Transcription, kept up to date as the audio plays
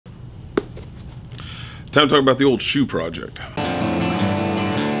Time to talk about the old shoe project.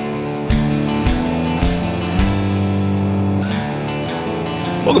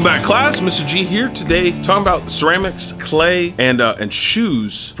 Welcome back, class. Mr. G here today, talking about ceramics, clay, and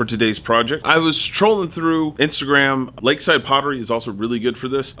shoes for today's project. I was trolling through Instagram. Lakeside Pottery is also really good for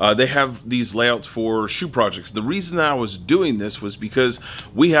this. They have these layouts for shoe projects. The reason that I was doing this was because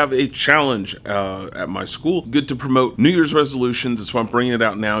we have a challenge at my school. Good to promote New Year's resolutions. That's why I'm bringing it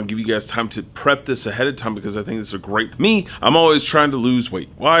out now and give you guys time to prep this ahead of time, because I think this is a great. I'm always trying to lose weight.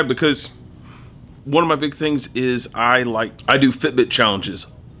 Why? Because one of my big things is I do Fitbit challenges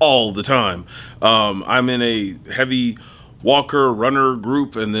all the time. I'm in a heavy walker runner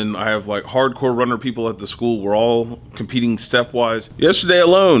group, and then I have like hardcore runner people at the school. We're all competing step-wise. Yesterday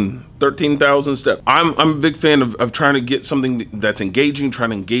alone, 13,000 steps. I'm a big fan of trying to get something that's engaging,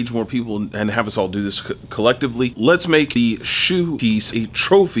 trying to engage more people and have us all do this collectively. Let's make the shoe piece a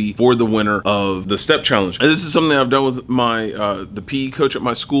trophy for the winner of the step challenge. And this is something I've done with my the PE coach at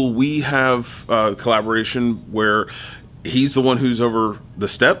my school. We have a collaboration where he's the one who's over the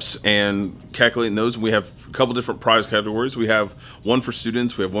steps and calculating those. We have a couple different prize categories. We have one for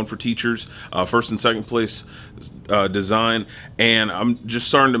students, we have one for teachers, first and second place design, and I'm just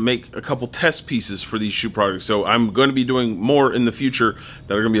starting to make a couple test pieces for these shoe projects. So I'm going to be doing more in the future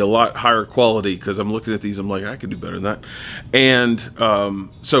that are going to be a lot higher quality, because I'm looking at these, I'm like, I could do better than that.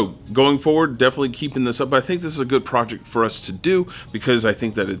 And so going forward, definitely keeping this up. But I think this is a good project for us to do, because I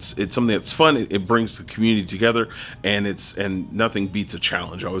think that it's something that's fun. It brings the community together, and nothing beats a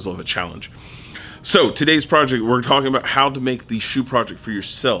challenge. I always love a challenge. So today's project, we're talking about how to make the shoe project for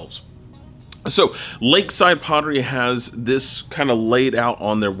yourselves. So Lakeside Pottery has this kind of laid out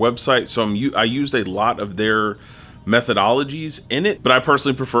on their website. So I used a lot of their methodologies in it, but I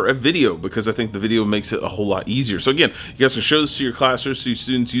personally prefer a video because I think the video makes it a whole lot eeasier. So again, you guys can show this to your classrooms so your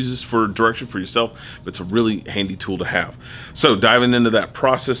students use this for direction for yourself, but it's a really handy tool to have. So diving into that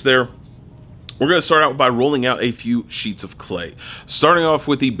process there, we're going to start out by rolling out a few sheets of clay. Starting off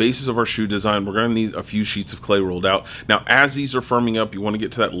with the basis of our shoe design, we're going to need a few sheets of clay rolled out. Now, as these are firming up, you want to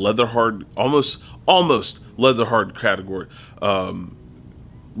get to that leather hard, almost leather hard category,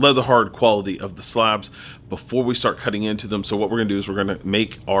 leather hard quality of the slabs before we start cutting into them. So what we're going to do is we're going to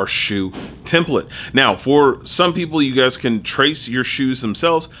make our shoe template. Now, for some people, you guys can trace your shoes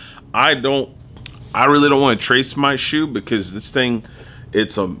themselves. I really don't want to trace my shoe, because this thing,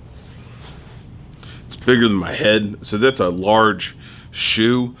 it's bigger than my head, so that's a large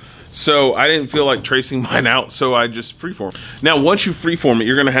shoe. So I didn't feel like tracing mine out, so I just freeform. Now, once you freeform it,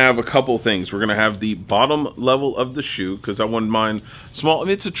 you're gonna have a couple things. We're gonna have the bottom level of the shoe, because I wanted mine small. I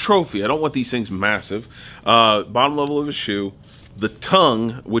mean, it's a trophy. I don't want these things massive. Bottom level of the shoe. The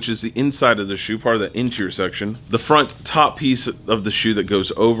tongue, which is the inside of the shoe, part of the interior section. The front top piece of the shoe that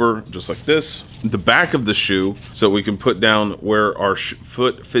goes over, just like this. The back of the shoe, so we can put down where our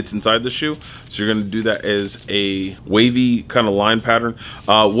foot fits inside the shoe. So you're gonna do that as a wavy kind of line pattern.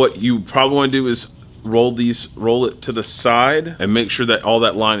 What you probably wanna do is roll it to the side and make sure that all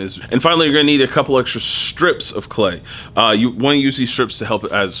that line is. And finally, you're gonna need a couple extra strips of clay. You wanna use these strips to help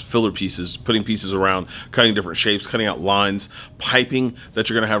as filler pieces, putting pieces around, cutting different shapes, cutting out lines, piping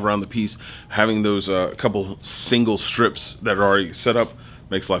that you're gonna have around the piece. Having those couple single strips that are already set up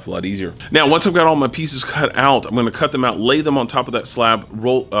makes life a lot easier. Now, once I've got all my pieces cut out, I'm gonna cut them out, lay them on top of that slab,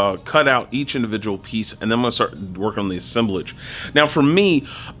 cut out each individual piece, and then I'm gonna start working on the assemblage. Now, for me,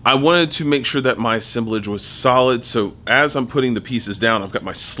 I wanted to make sure that my assemblage was solid, so as I'm putting the pieces down, I've got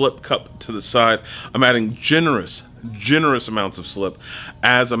my slip cup to the side. I'm adding generous amounts of slip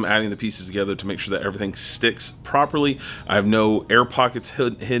as I'm adding the pieces together to make sure that everything sticks properly. I have no air pockets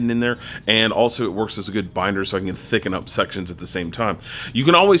hidden in there, and also it works as a good binder so I can thicken up sections at the same time. You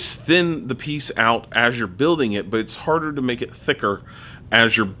can always thin the piece out as you're building it, but it's harder to make it thicker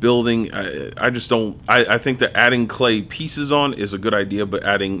as you're building. I think that adding clay pieces on is a good idea, but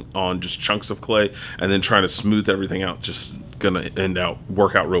adding on just chunks of clay and then trying to smooth everything out just gonna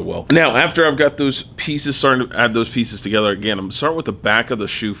work out real well. Now, after I've got those pieces, starting to add those pieces together, again, I'm starting with the back of the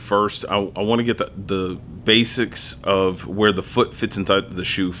shoe first. I want to get the basics of where the foot fits inside the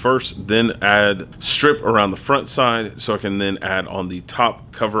shoe first, then add strip around the front side so I can then add on the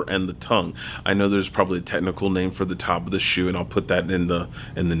top cover and the tongue. I know there's probably a technical name for the top of the shoe, and I'll put that in the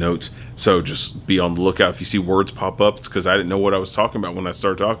notes. So just be on the lookout. If you see words pop up, it's because I didn't know what I was talking about when I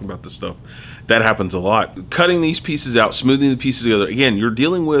started talking about this stuff. That happens a lot. Cutting these pieces out, smoothing the pieces together. Again, you're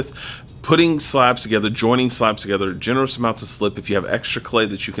dealing with putting slabs together, joining slabs together, generous amounts of slip. If you have extra clay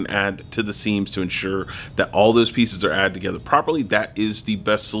that you can add to the seams to ensure that all those pieces are added together properly, that is the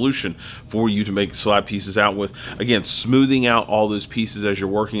best solution for you to make slab pieces out with. Again, smoothing out all those pieces as you're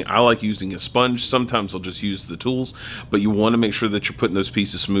working. I like using a sponge. Sometimes I'll just use the tools, but you want to make sure that you're putting those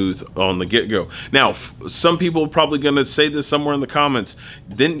pieces smooth on the get-go. Now, some people are probably going to say this somewhere in the comments,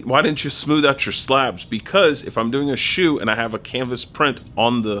 then why didn't you smooth out your slabs? Because if I'm doing a shoe and I have a canvas print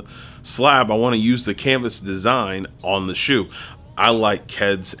on the slab, I want to use the canvas design on the shoe. I like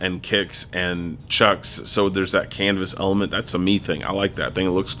Keds and kicks and chucks, so there's that canvas element. That's a me thing. I like that. I think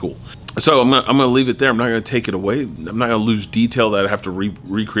it looks cool. So I'm gonna leave it there. I'm not gonna take it away. I'm not gonna lose detail that I have to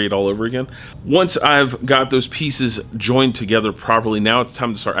recreate all over again. Once I've got those pieces joined together properly, now it's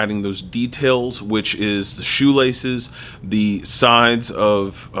time to start adding those details, which is the shoelaces, the sides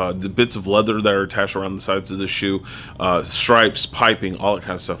of the bits of leather that are attached around the sides of the shoe, stripes, piping, all that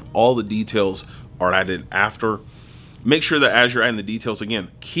kind of stuff. All the details are added after. Make sure that as you're adding the details, again,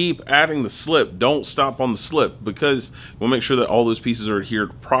 keep adding the slip. Don't stop on the slip, because we'll make sure that all those pieces are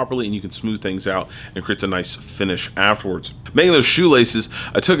adhered properly and you can smooth things out and it creates a nice finish afterwards. Making those shoelaces,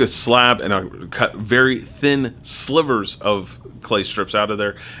 I took a slab and I cut very thin slivers of clay strips out of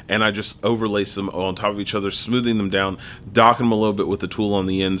there, and I just overlaced them on top of each other, smoothing them down, docking them a little bit with the tool on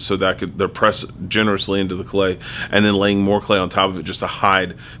the end so that they're pressed generously into the clay, and then laying more clay on top of it just to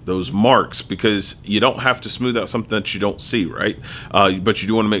hide those marks, because you don't have to smooth out something that you don't see, right? But you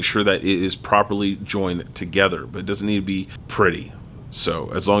do want to make sure that it is properly joined together, but it doesn't need to be pretty.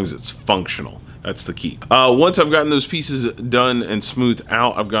 So as long as it's functional, that's the key. Once I've gotten those pieces done and smoothed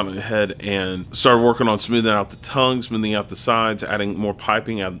out, I've gone ahead and started working on smoothing out the tongue, smoothing out the sides, adding more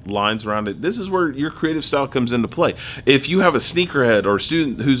piping, add lines around it. This is where your creative style comes into play. If you have a sneakerhead or a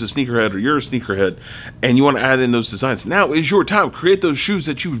student who's a sneakerhead, or you're a sneakerhead, and you want to add in those designs, now is your time. Create those shoes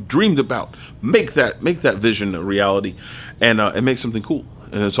that you've dreamed about. Make that vision a reality, and make something cool.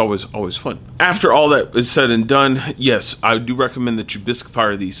 And it's always fun. After all that is said and done, yes, I do recommend that you bisque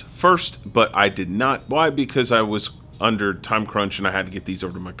fire these first, but I did not. Why? Because I was under time crunch and I had to get these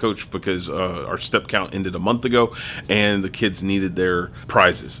over to my coach, because our step count ended a month ago and the kids needed their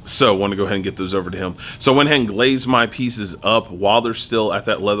prizes. So I want to go ahead and get those over to him. So I went ahead and glazed my pieces up while they're still at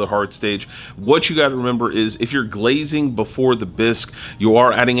that leather hard stage. What you got to remember is, if you're glazing before the bisque, you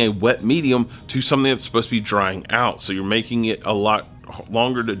are adding a wet medium to something that's supposed to be drying out. So you're making it a lot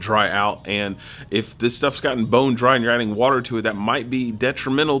longer to dry out, and if this stuff's gotten bone dry and you're adding water to it, that might be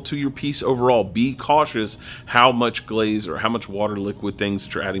detrimental to your piece overall. Be cautious how much glaze or how much water, liquid things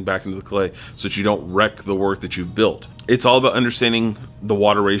that you're adding back into the clay, so that you don't wreck the work that you've built. It's all about understanding the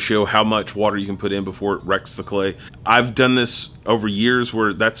water ratio, how much water you can put in before it wrecks the clay. I've done this over years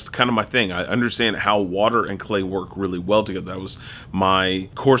where that's kind of my thing. I understand how water and clay work really well together. That was my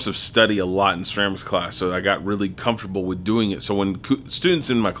course of study a lot in ceramics class, so I got really comfortable with doing it. So when students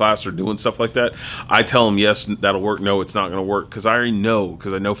in my class are doing stuff like that, I tell them, yes, that'll work, no, it's not going to work, because I already know,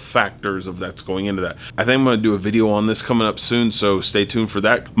 because I know factors of that's going into that. I think I'm going to do a video on this coming up soon, so stay tuned for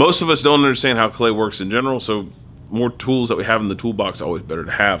that. Most of us don't understand how clay works in general, so more tools that we have in the toolbox, always better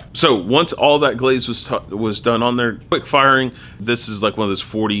to have. So once all that glaze was done on there, quick firing. This is like one of those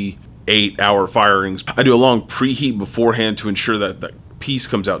 48-hour firings. I do a long preheat beforehand to ensure that that piece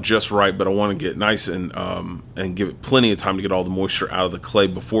comes out just right, but I want to get nice and give it plenty of time to get all the moisture out of the clay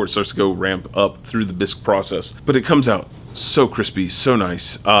before it starts to go ramp up through the bisque process. But it comes out so crispy, so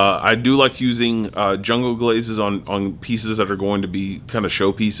nice. I do like using jungle glazes on pieces that are going to be kind of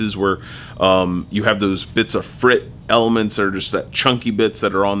show pieces, where you have those bits of frit elements, or just that chunky bits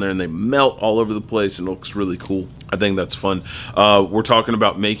that are on there, and they melt all over the place and it looks really cool. I think that's fun. We're talking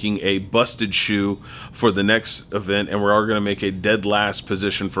about making a busted shoe for the next event, and we are going to make a dead last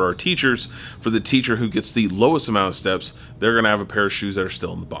position for our teachers. For the teacher who gets the lowest amount of steps, they're going to have a pair of shoes that are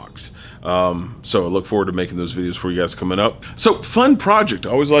still in the box. So I look forward to making those videos for you guys coming up. So fun project. I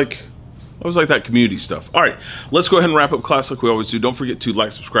always like that community stuff. All right, let's go ahead and wrap up class like we always do. Don't forget to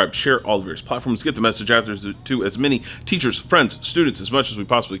like, subscribe, share all the various platforms. Get the message out there to as many teachers, friends, students as much as we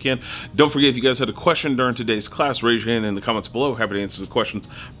possibly can. Don't forget, if you guys had a question during today's class, raise your hand in the comments below. Happy to answer the questions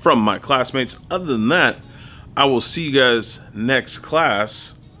from my classmates. Other than that, I will see you guys next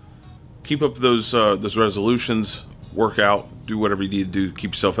class. Keep up those resolutions, work out, do whatever you need to do,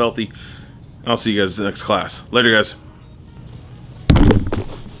 keep yourself healthy. I'll see you guys in the next class. Later, guys.